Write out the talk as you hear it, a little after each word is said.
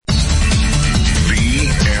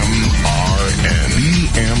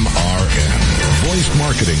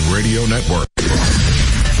Marketing Radio Network.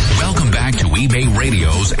 Welcome back to eBay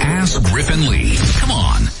Radio's Ask Griff and Lee. Come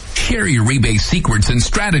on, share your eBay secrets and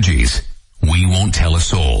strategies. We won't tell a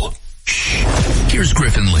soul. Shh. Here's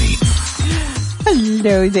Griff and Lee.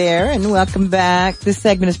 Hello there, and welcome back. This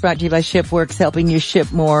segment is brought to you by ShipWorks, helping you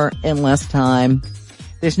ship more in less time.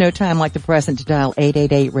 There's no time like the present to dial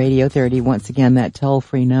 888-RADIO-30. Once again, that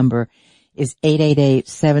toll-free number is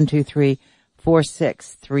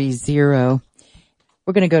 888-723-4630.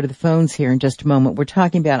 We're going to go to the phones here in just a moment. We're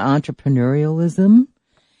talking about entrepreneurialism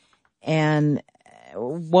and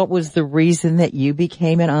what was the reason that you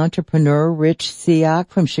became an entrepreneur. Rich Siak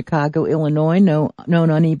from Chicago, Illinois, known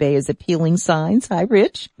on eBay as Appealing Signs. Hi,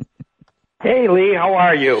 Rich. Hey, Lee. How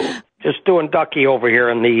are you? Just doing ducky over here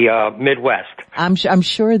in the Midwest. I'm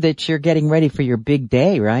sure that you're getting ready for your big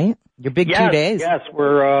day, right? Your big 2 days. Yes,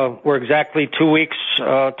 we're exactly 2 weeks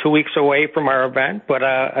away from our event. But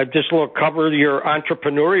I just will cover your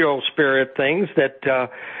entrepreneurial spirit things that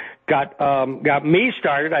got me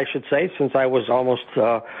started, I should say, since I was almost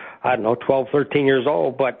 12, 13 years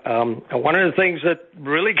old. But one of the things that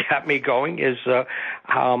really got me going is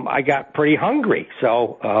I got pretty hungry.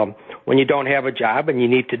 So when you don't have a job and you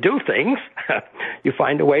need to do things, you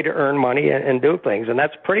find a way to earn money and do things. And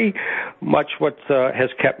that's pretty much what has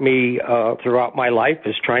kept me throughout my life,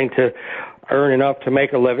 is trying to earn enough to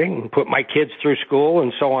make a living and put my kids through school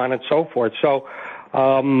and so on and so forth. So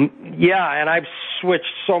and I've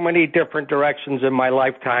switched so many different directions in my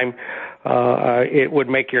lifetime. It would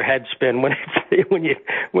make your head spin when you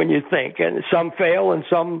think. And some fail, and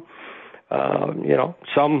some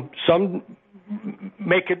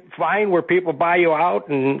make it fine where people buy you out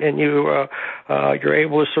and you're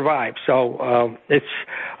able to survive. So it's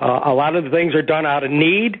a lot of the things are done out of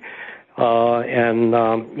need.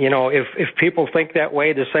 If people think that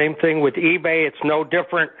way, the same thing with eBay. It's no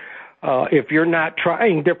different. If you're not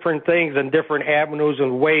trying different things and different avenues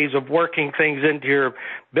and ways of working things into your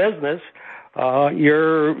business,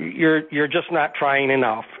 you're just not trying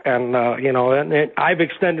enough. And I've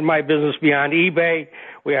extended my business beyond eBay.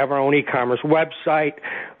 We have our own e-commerce website.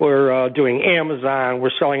 We're doing Amazon.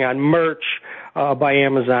 We're selling on merch by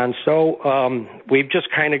Amazon. So we've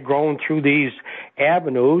just kind of grown through these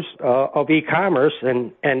avenues of e-commerce.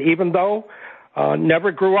 And even though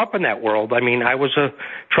never grew up in that world. I mean, I was a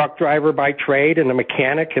truck driver by trade and a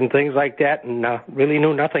mechanic and things like that, and really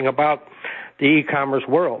knew nothing about the e-commerce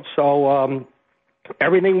world. So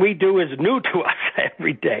everything we do is new to us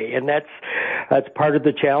every day, and that's part of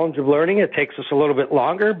the challenge of learning. It takes us a little bit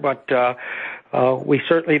longer, but we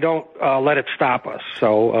certainly don't let it stop us.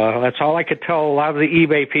 So that's all I could tell a lot of the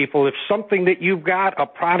eBay people. If something that you've got, a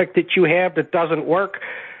product that you have that doesn't work,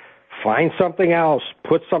 find something else.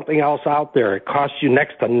 Put something else out there. It costs you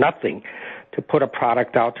next to nothing to put a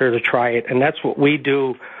product out there to try it, and that's what we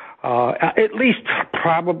do. At least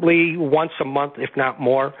probably once a month, if not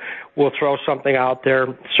more, we'll throw something out there,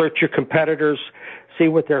 search your competitors, see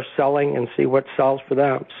what they're selling, and see what sells for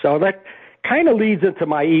them. So that kind of leads into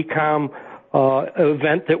my e-com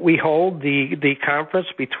event that we hold, the conference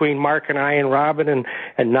between Mark and I and Robin and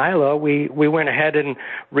Nyla. We went ahead and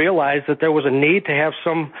realized that there was a need to have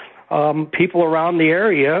some people around the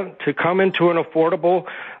area to come into an affordable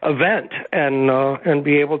event and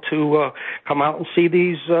be able to come out and see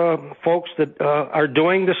these folks that are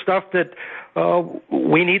doing the stuff that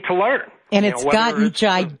we need to learn. And it's gotten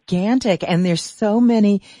gigantic, and there's so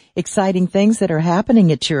many exciting things that are happening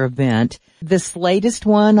at your event. This latest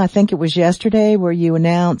one, I think it was yesterday where you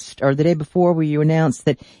announced, or the day before where you announced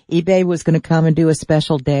that eBay was going to come and do a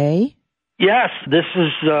special day. Yes, this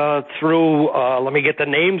is through, let me get the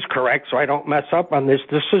names correct so I don't mess up on this.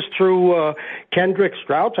 This is through Kendrick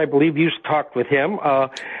Strouch. I believe you talked with him.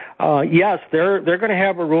 Yes, they're going to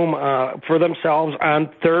have a room for themselves on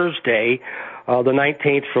Thursday, the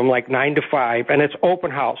 19th, from like 9 to 5, and it's open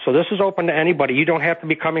house. So this is open to anybody. You don't have to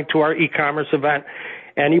be coming to our e-commerce event.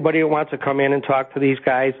 Anybody who wants to come in and talk to these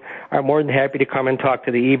guys are more than happy to come and talk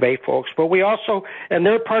to the eBay folks. But we also, and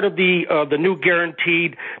they're part of the new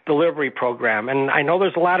guaranteed delivery program. And I know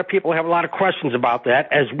there's a lot of people who have a lot of questions about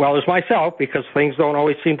that, as well as myself, because things don't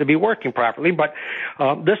always seem to be working properly. But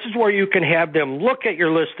this is where you can have them look at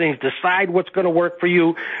your listings, decide what's going to work for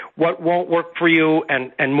you, what won't work for you,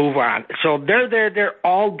 and move on. So they're there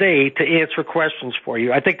all day to answer questions for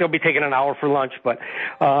you. I think they'll be taking an hour for lunch. But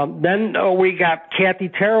then we got Kathy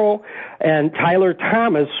Terrell and Tyler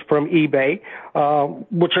Thomas from eBay,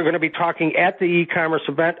 which are going to be talking at the e-commerce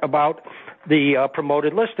event about the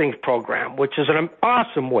promoted listings program, which is an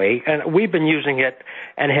awesome way, and we've been using it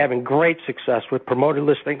and having great success with promoted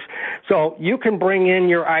listings. So you can bring in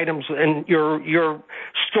your items in your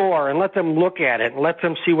store and let them look at it and let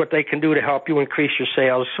them see what they can do to help you increase your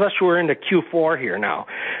sales, especially we're into Q4 here now.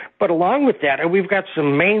 But along with that, and we've got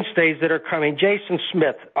some mainstays that are coming. Jason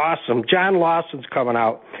Smith, awesome. John Lawson's coming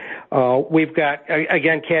out. We've got,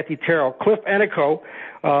 again, Kathy Terrell. Cliff Enico,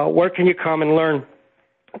 where can you come and learn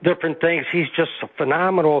different things? He's just a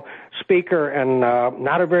phenomenal speaker and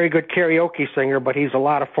not a very good karaoke singer, but he's a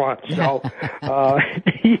lot of fun. So,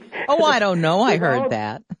 I don't know. I heard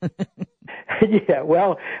that. Yeah,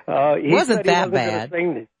 well, he wasn't that bad.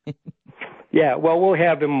 Yeah, well, we'll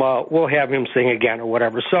have him sing again or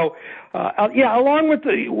whatever. So, along with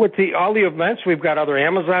all the events, we've got other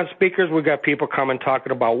Amazon speakers. We've got people coming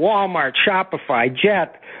talking about Walmart, Shopify,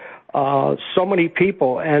 Jet, so many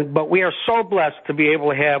people. But we are so blessed to be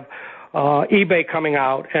able to have eBay coming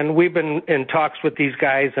out, and we've been in talks with these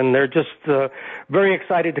guys, and they're just very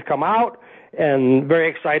excited to come out and very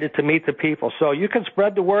excited to meet the people. So you can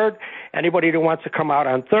spread the word. Anybody that wants to come out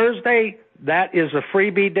on Thursday, that is a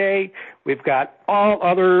freebie day. We've got all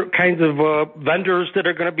other kinds of vendors that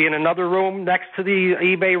are going to be in another room next to the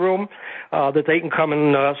eBay room that they can come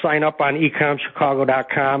and sign up on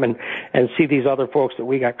ecomchicago.com and see these other folks that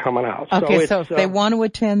we got coming out. Okay, so if they want to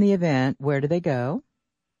attend the event, where do they go?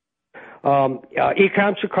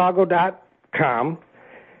 ecomchicago.com.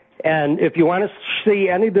 And if you want to see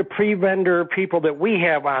any of the pre-vendor people that we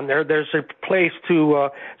have on there, there's a place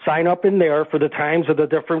to sign up in there for the times of the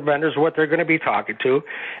different vendors, what they're going to be talking to.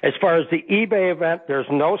 As far as the eBay event, there's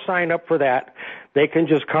no sign up for that. They can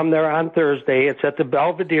just come there on Thursday. It's at the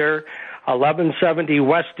Belvedere, 1170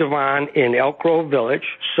 West Devon in Elk Grove Village.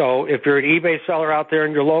 So if you're an eBay seller out there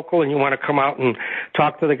and you're local and you want to come out and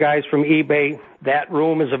talk to the guys from eBay, that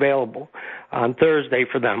room is available on Thursday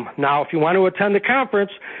for them. Now, if you want to attend the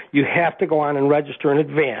conference, you have to go on and register in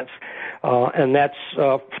advance. And that's,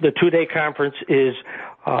 the 2-day conference is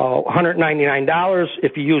 $199.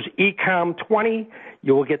 If you use ECOM20,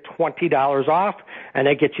 you will get $20 off, and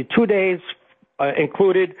that gets you 2 days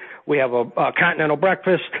included. We have a continental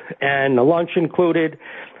breakfast and a lunch included,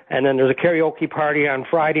 and then there's a karaoke party on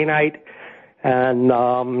Friday night, and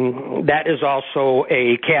that is also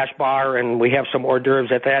a cash bar, and we have some hors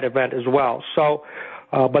d'oeuvres at that event as well. So,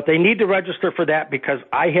 but they need to register for that because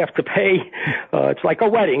I have to pay. It's like a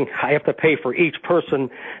wedding. I have to pay for each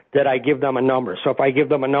person that I give them a number. So if I give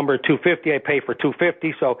them a number $250, I pay for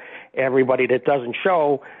 $250. So everybody that doesn't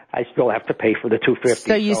show, I still have to pay for the $250.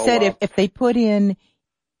 So you said if they put in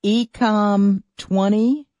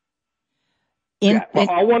ECOM20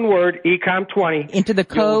 all one word, ECOM20 into the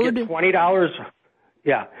code, you'll get $20.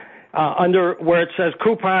 Yeah. Under where it says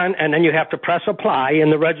coupon, and then you have to press apply in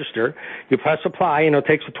the register. You press apply, and it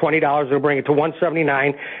takes the $20. It'll bring it to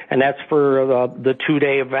 $179, and that's for the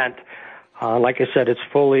 2-day event. Like I said, it's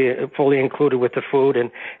fully included with the food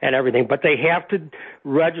and everything. But they have to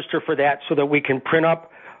register for that so that we can print up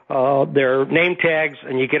their name tags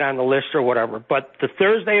and you get on the list or whatever. But the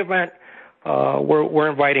Thursday event, we're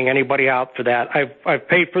inviting anybody out for that. I've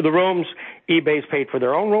paid for the rooms. eBay's paid for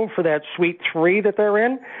their own room for that Suite 3 that they're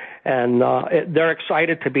in, and they're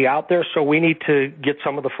excited to be out there. So we need to get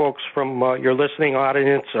some of the folks from your listening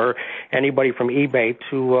audience or anybody from eBay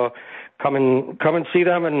to come and see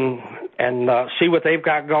them and see what they've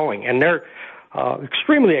got going. And they're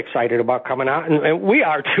extremely excited about coming out, and we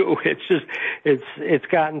are too. It's just it's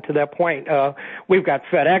gotten to that point. We've got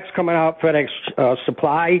FedEx coming out, FedEx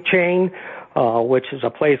Supply Chain, which is a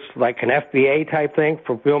place like an FBA type thing,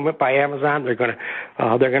 fulfillment by Amazon. They're gonna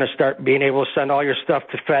start being able to send all your stuff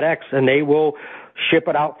to FedEx, and they will ship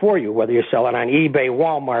it out for you, whether you sell it on eBay,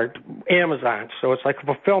 Walmart, Amazon. So it's like a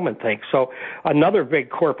fulfillment thing. So another big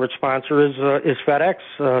corporate sponsor is FedEx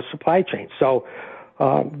Supply Chain. So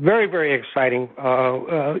very, very exciting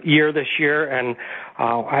year this year, and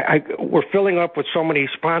we're filling up with so many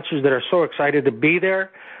sponsors that are so excited to be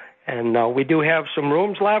there. And we do have some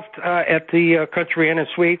rooms left at the Country Inn and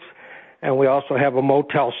Suites, and we also have a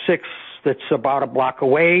Motel 6 that's about a block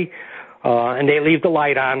away, and they leave the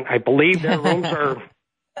light on. I believe their rooms are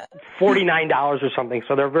 $49 or something,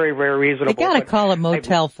 so they're very, very reasonable. They gotta call it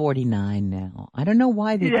Motel 49 now. I don't know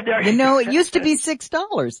why they, it used to be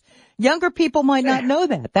 $6. Younger people might not know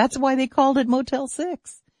that. That's why they called it Motel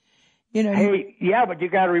 6. You know. Hey, yeah, but you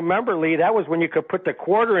got to remember, Lee, that was when you could put the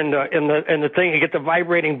quarter in the thing and get the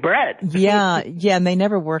vibrating bread. Yeah, and they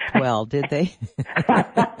never worked well, did they?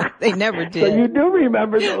 They never did. So you do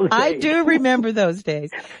remember those days. I do remember those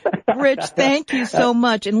days. Rich, thank you so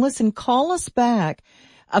much. And listen, call us back.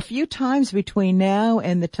 a few times between now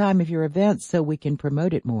and the time of your event so we can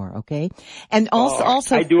promote it more, okay? And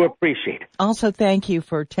also I do appreciate it. Also, thank you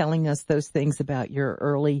for telling us those things about your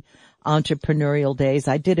early entrepreneurial days.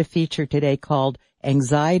 I did a feature today called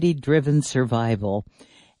Anxiety-Driven Survival.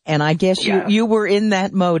 And I guess you were in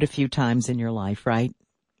that mode a few times in your life, right?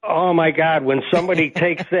 Oh my God, when somebody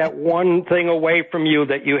takes that one thing away from you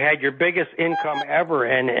that you had your biggest income ever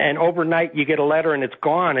and overnight you get a letter and it's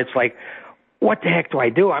gone, it's like, what the heck do I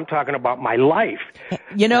do? I'm talking about my life.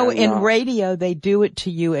 You know, in radio, they do it to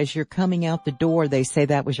you as you're coming out the door. They say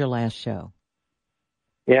that was your last show.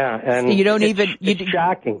 Yeah, and so you don't it's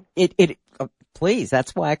shocking. Please,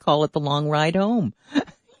 that's why I call it the long ride home.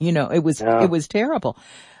 You know, it was terrible.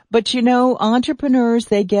 But you know, entrepreneurs,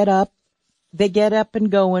 they get up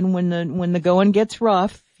and going when the going gets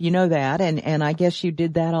rough. You know that, and I guess you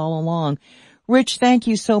did that all along. Rich, thank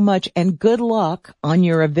you so much, and good luck on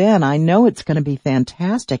your event. I know it's going to be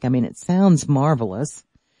fantastic. I mean, it sounds marvelous.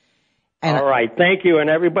 And all right, thank you,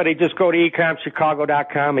 and everybody just go to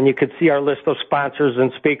ecomchicago.com and you can see our list of sponsors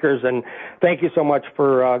and speakers, and thank you so much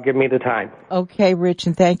for giving me the time. Okay, Rich,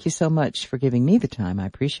 and thank you so much for giving me the time. I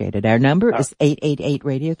appreciate it. Our number is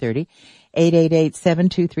 888-Radio-30,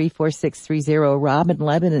 888-723-4630. Robin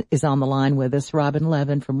Levin is on the line with us. Robin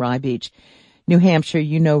Levin from Rye Beach, New Hampshire.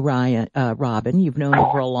 You know Robin. You've known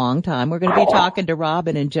her for a long time. We're going to be talking to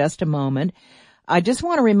Robin in just a moment. I just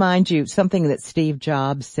want to remind you something that Steve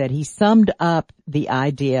Jobs said. He summed up the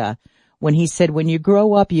idea when he said, when you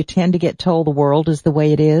grow up, you tend to get told the world is the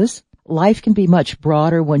way it is. Life can be much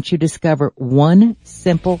broader once you discover one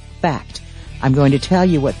simple fact. I'm going to tell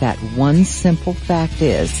you what that one simple fact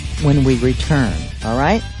is when we return. All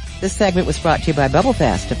right? This segment was brought to you by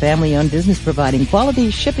Bubblefast, a family-owned business providing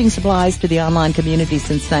quality shipping supplies to the online community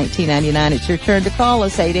since 1999. It's your turn to call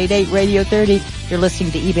us, 888-Radio-30. You're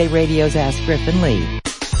listening to eBay Radio's Ask Griff and Lee.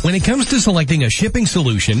 When it comes to selecting a shipping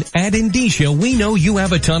solution, at Indicia, we know you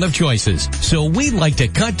have a ton of choices, so we'd like to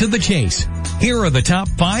cut to the chase. Here are the top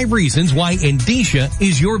 5 reasons why Indicia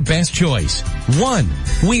is your best choice. 1.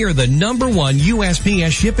 We are the #1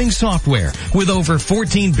 USPS shipping software with over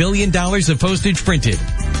 $14 billion of postage printed.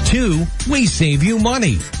 2. We save you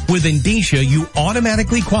money. With Indicia, you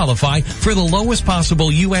automatically qualify for the lowest possible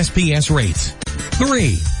USPS rates.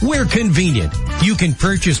 3. We're convenient. You can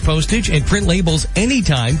purchase postage and print labels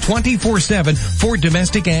anytime, 24/7 for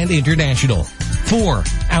domestic and international. 4.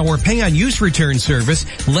 Our pay-on-use return service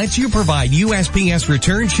lets you provide USPS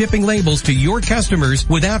return shipping labels to your customers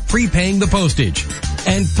without prepaying the postage.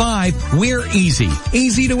 And 5, we're easy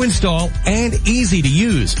to install and easy to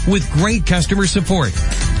use with great customer support.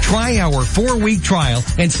 Try our 4-week trial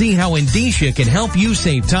and see how Indicia can help you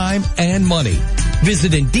save time and money.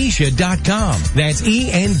 Visit Indicia.com. That's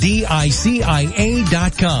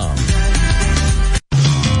ENDICIA.com.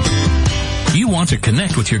 You want to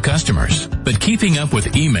connect with your customers, but keeping up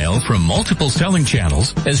with email from multiple selling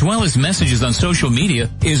channels as well as messages on social media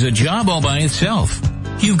is a job all by itself.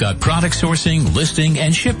 You've got product sourcing, listing,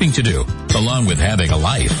 and shipping to do, along with having a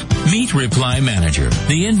life. Meet Reply Manager,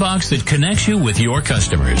 the inbox that connects you with your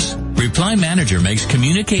customers. Reply Manager makes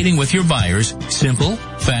communicating with your buyers simple,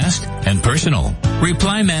 fast, and personal.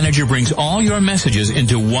 Reply Manager brings all your messages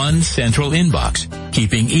into one central inbox,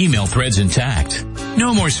 keeping email threads intact.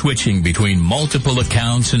 No more switching between multiple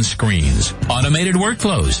accounts and screens. Automated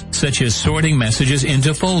workflows, such as sorting messages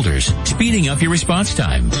into folders, speeding up your response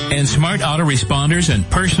time. And smart autoresponders and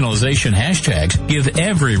personalization hashtags give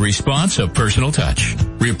every response a personal touch.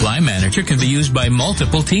 Reply Manager can be used by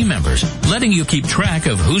multiple team members, letting you keep track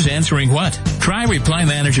of who's answering what. Try Reply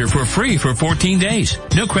Manager for free for 14 days.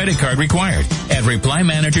 No credit card required at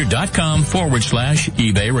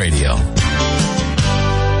ReplyManager.com/eBay Radio.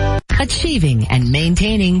 Achieving and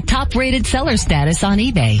maintaining top-rated seller status on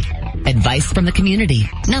eBay. Advice from the community.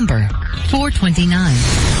 Number 429.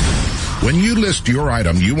 When you list your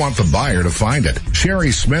item, you want the buyer to find it.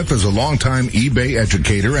 Sherry Smith is a longtime eBay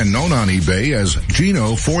educator and known on eBay as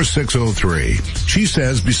Gino4603. She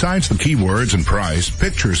says besides the keywords and price,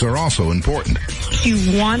 pictures are also important. You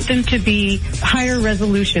want them to be higher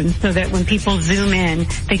resolution so that when people zoom in,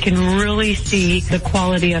 they can really see the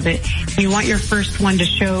quality of it. You want your first one to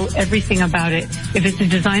show everything about it. If it's a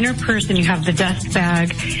designer person, you have the dust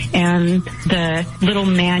bag and the little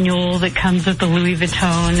manual that comes with the Louis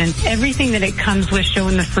Vuitton and everything that it comes with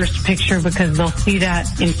showing the first picture because they'll see that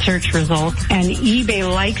in search results. And eBay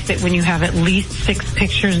likes it when you have at least 6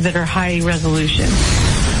 pictures that are high resolution.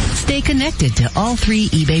 Stay connected to all 3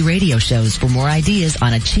 eBay radio shows for more ideas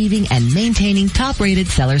on achieving and maintaining top-rated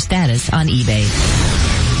seller status on eBay.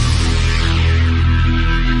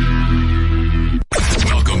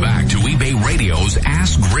 Welcome back to eBay Radio's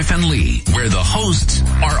Ask Griff and Lee, where the hosts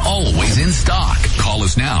are always in stock. Call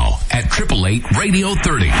us now at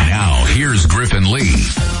 888-Radio-30. Now, here's Griff and Lee.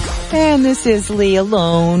 And this is Lee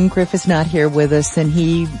alone. Griff is not here with us, and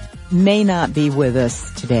he may not be with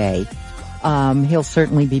us today. He'll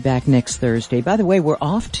certainly be back next Thursday. By the way, we're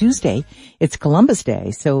off Tuesday. It's Columbus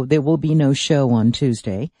Day, so there will be no show on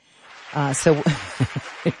Tuesday. So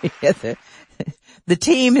the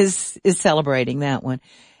team is celebrating that one.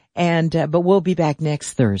 And, but we'll be back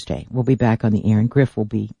next Thursday. We'll be back on the air, and Griff will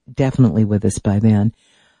be definitely with us by then.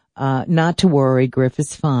 Not to worry, Griff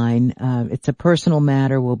is fine. It's a personal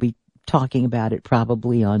matter. We'll be talking about it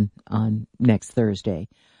probably on next Thursday.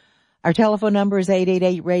 Our telephone number is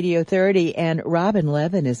 888-Radio-30, and Robin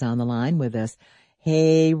Levin is on the line with us.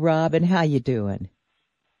 Hey, Robin, how you doing?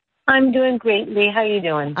 I'm doing great, Lee. How you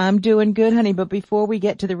doing? I'm doing good, honey. But before we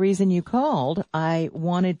get to the reason you called, I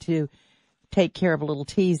wanted to take care of a little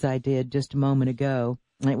tease I did just a moment ago.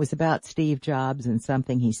 It was about Steve Jobs and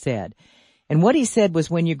something he said. And what he said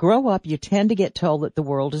was, when you grow up, you tend to get told that the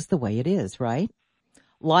world is the way it is, right?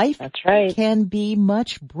 Life That's right. Can be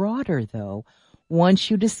much broader, though,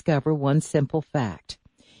 once you discover one simple fact.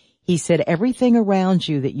 He said everything around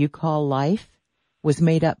you that you call life was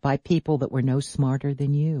made up by people that were no smarter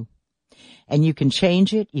than you. And you can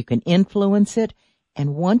change it, you can influence it,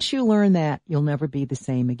 and once you learn that, you'll never be the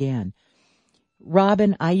same again.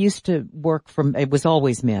 Robin, I used to work it was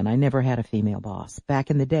always men. I never had a female boss. Back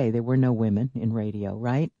in the day, there were no women in radio,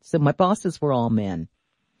 right? So my bosses were all men.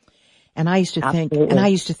 And I used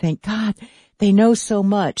to think, God, they know so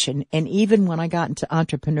much. And even when I got into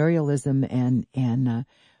entrepreneurialism and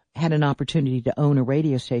had an opportunity to own a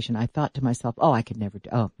radio station, I thought to myself, I could never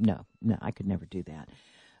do that.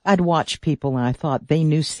 I'd watch people and I thought they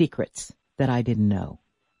knew secrets that I didn't know.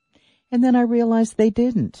 And then I realized they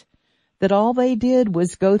didn't. That all they did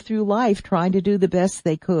was go through life trying to do the best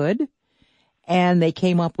they could, and they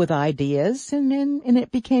came up with ideas, and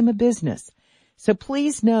it became a business. So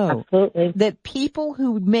please know Absolutely. That people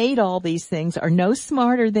who made all these things are no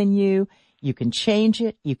smarter than you. You can change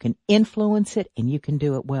it, you can influence it, and you can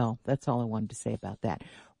do it well. That's all I wanted to say about that.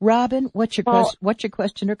 Robin, what's your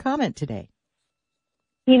question or comment today?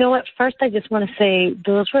 You know what? First, I just want to say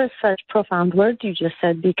those were such profound words you just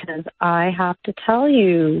said, because I have to tell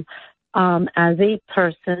you, as a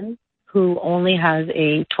person who only has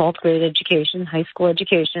a 12th grade education, high school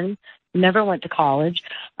education, never went to college,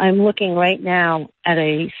 I'm looking right now at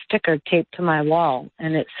a sticker taped to my wall,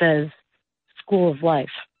 and it says School of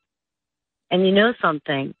Life. And you know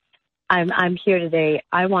something? I'm here today.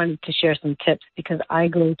 I wanted to share some tips because I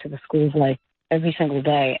go to the School of Life every single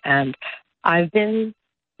day, and I've been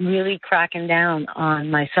really cracking down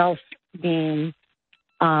on myself being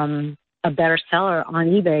a better seller on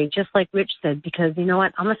eBay, just like Rich said, because you know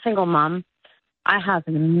what? I'm a single mom. I have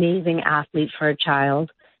an amazing athlete for a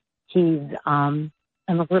child. He's a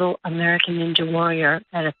little American Ninja Warrior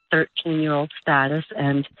at a 13-year-old status,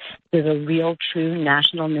 and there's a real, true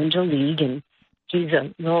National Ninja League, and he's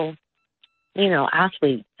a little,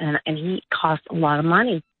 athlete, and he costs a lot of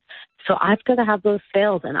money. So I've got to have those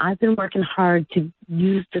sales, and I've been working hard to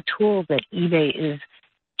use the tools that eBay is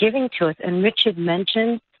giving to us. And Rich had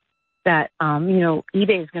mentioned that,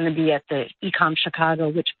 eBay is going to be at the Ecom Chicago,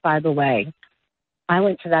 which, by the way, I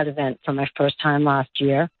went to that event for my first time last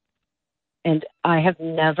year, and I have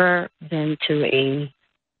never been to a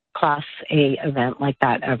Class A event like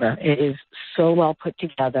that ever. It is so well put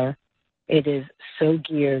together. It is so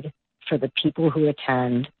geared for the people who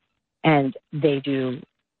attend, and they do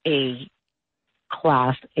a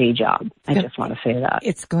Class A job. I just want to say that.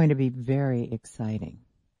 It's going to be very exciting.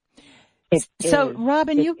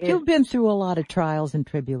 Robin, you've been through a lot of trials and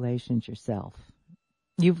tribulations yourself.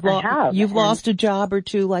 You've lost a job or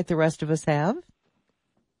two like the rest of us have?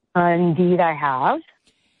 Indeed, I have.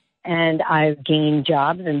 And I've gained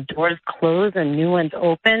jobs, and doors closed and new ones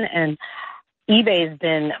open, and eBay has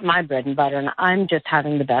been my bread and butter, and I'm just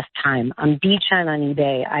having the best time. I'm beachhead on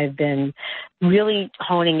eBay. I've been really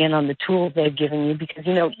honing in on the tools they've given you because,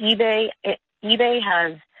 eBay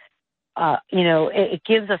has it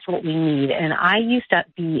gives us what we need. And I used to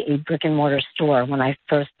be a brick and mortar store when I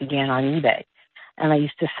first began on eBay. And I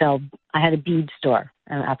used to I had a bead store,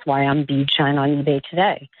 and that's why I'm bead shine on eBay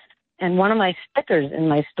today. And one of my stickers in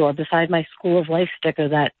my store, beside my School of Life sticker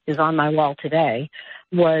that is on my wall today,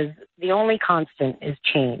 was the only constant is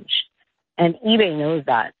change. And eBay knows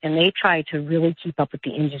that, and they try to really keep up with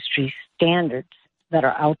the industry standards that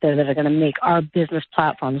are out there that are going to make our business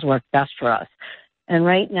platforms work best for us. And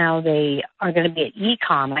right now they are going to be at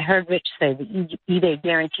eCom. I heard Rich say the eBay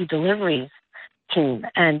Guaranteed Deliveries team.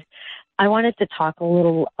 And I wanted to talk a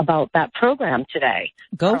little about that program today.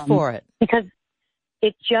 Go for it. Because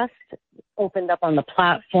it just opened up on the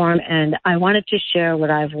platform, and I wanted to share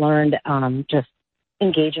what I've learned just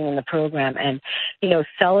engaging in the program. And,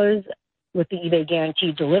 sellers with the eBay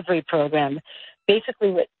Guaranteed Delivery program,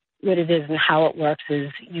 basically what it is and how it works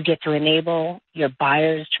is you get to enable your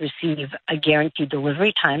buyers to receive a guaranteed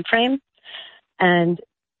delivery time frame, and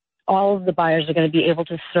all of the buyers are going to be able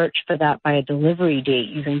to search for that by a delivery date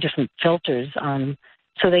using different filters,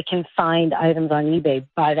 so they can find items on eBay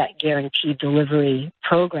by that guaranteed delivery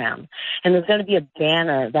program. And there's going to be a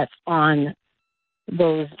banner that's on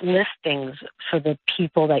those listings for the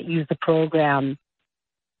people that use the program,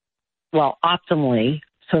 optimally,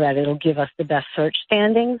 so that it'll give us the best search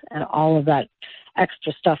standings and all of that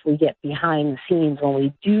extra stuff we get behind the scenes when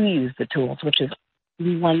we do use the tools, which is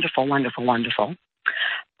wonderful, wonderful, wonderful.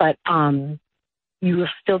 But you will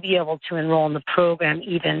still be able to enroll in the program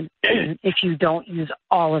even if you don't use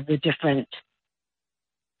all of the different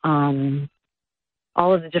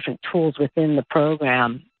tools within the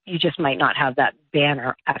program. You just might not have that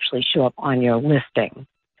banner actually show up on your listing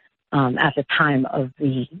at the time of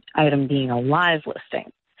the item being a live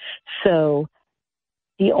listing. So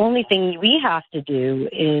the only thing we have to do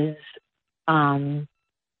is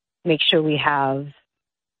make sure we have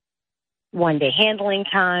 1-day handling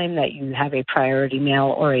time, that you have a priority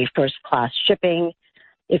mail or a first-class shipping.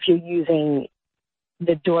 If you're using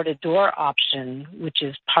the door-to-door option, which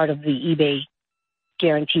is part of the eBay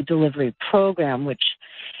Guaranteed Delivery program, which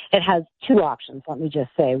it has two options, let me just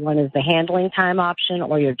say. One is the handling time option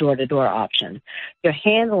or your door-to-door option. Your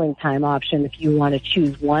handling time option, if you want to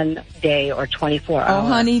choose 1 day or 24 hours. Oh,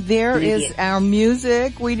 honey, there is our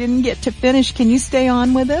music. We didn't get to finish. Can you stay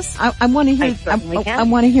on with us? I want to hear. I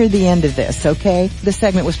want to hear the end of this. Okay. This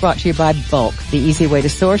segment was brought to you by Bulk, the easy way to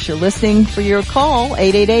source your listing for your call.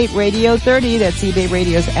 888-RADIO-30. That's eBay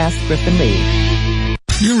Radio's Ask Griff and Lee.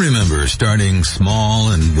 You remember starting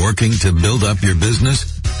small and working to build up your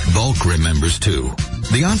business? Bulk remembers too.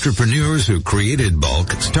 The entrepreneurs who created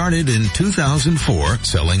Bulk started in 2004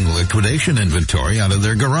 selling liquidation inventory out of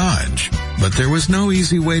their garage. But there was no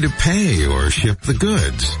easy way to pay or ship the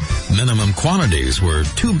goods. Minimum quantities were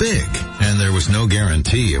too big, and there was no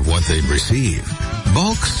guarantee of what they'd receive.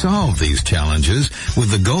 Bulk solved these challenges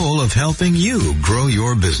with the goal of helping you grow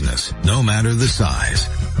your business, no matter the size.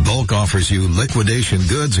 Bulk offers you liquidation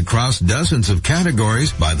goods across dozens of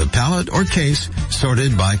categories by the pallet or case,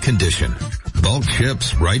 sorted by condition. Bulk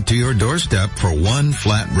ships right to your doorstep for one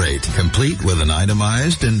flat rate, complete with an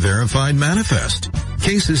itemized and verified manifest.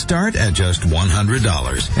 Cases start at just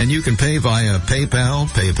 $100, and you can pay via PayPal,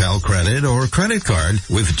 PayPal Credit, or credit card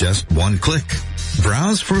with just one click.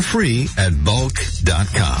 Browse for free at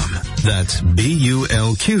bulk.com. That's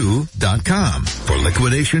BULQ.com for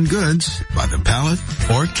liquidation goods by the pallet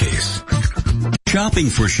or case. Shopping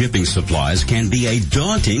for shipping supplies can be a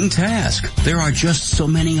daunting task. There are just so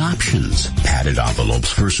many options. Padded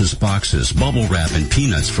envelopes versus boxes, bubble wrap and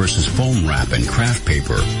peanuts versus foam wrap and craft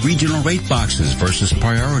paper, regional rate boxes versus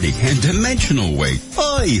priority, and dimensional weight.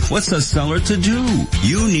 Oy, what's a seller to do?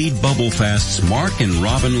 You need Bubble Fast's Mark and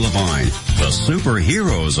Robin Levine, the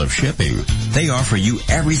superheroes of shipping. They offer you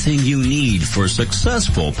everything you need for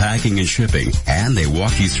successful packing and shipping, and they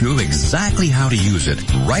walk you through exactly how to use it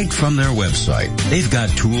right from their website. They've got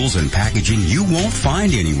tools and packaging you won't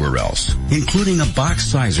find anywhere else, including a box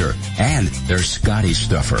sizer and their Scotty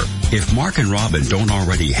stuffer. If Mark and Robin don't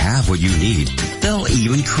already have what you need, they'll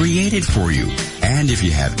even create it for you. And if you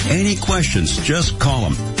have any questions, just call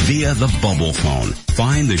them via the bubble phone.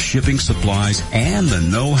 Find the shipping supplies and the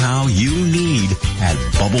know-how you need at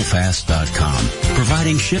bubblefast.com,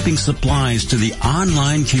 providing shipping supplies to the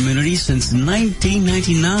online community since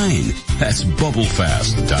 1999. That's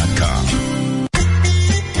bubblefast.com.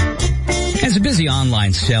 As a busy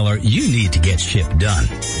online seller, you need to get ship done.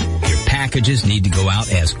 Your packages need to go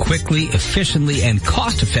out as quickly, efficiently, and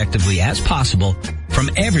cost-effectively as possible from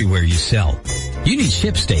everywhere you sell. You need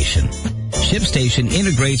ShipStation. ShipStation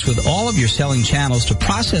integrates with all of your selling channels to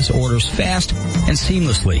process orders fast and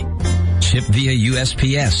seamlessly. Ship via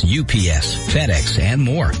USPS, UPS, FedEx, and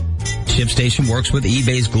more. ShipStation works with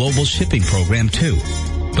eBay's global shipping program too.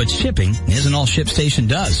 But shipping isn't all ShipStation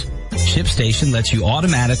does. ShipStation lets you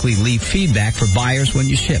automatically leave feedback for buyers when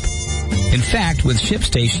you ship. In fact, with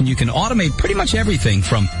ShipStation, you can automate pretty much everything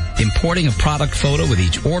from importing a product photo with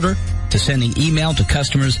each order to sending email to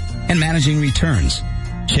customers and managing returns.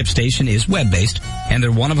 ShipStation is web-based, and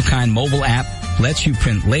their one-of-a-kind mobile app lets you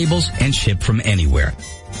print labels and ship from anywhere.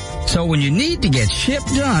 So when you need to get ship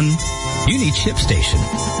done, you need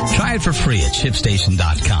ShipStation. Try it for free at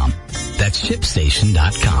ShipStation.com. That's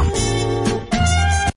ShipStation.com.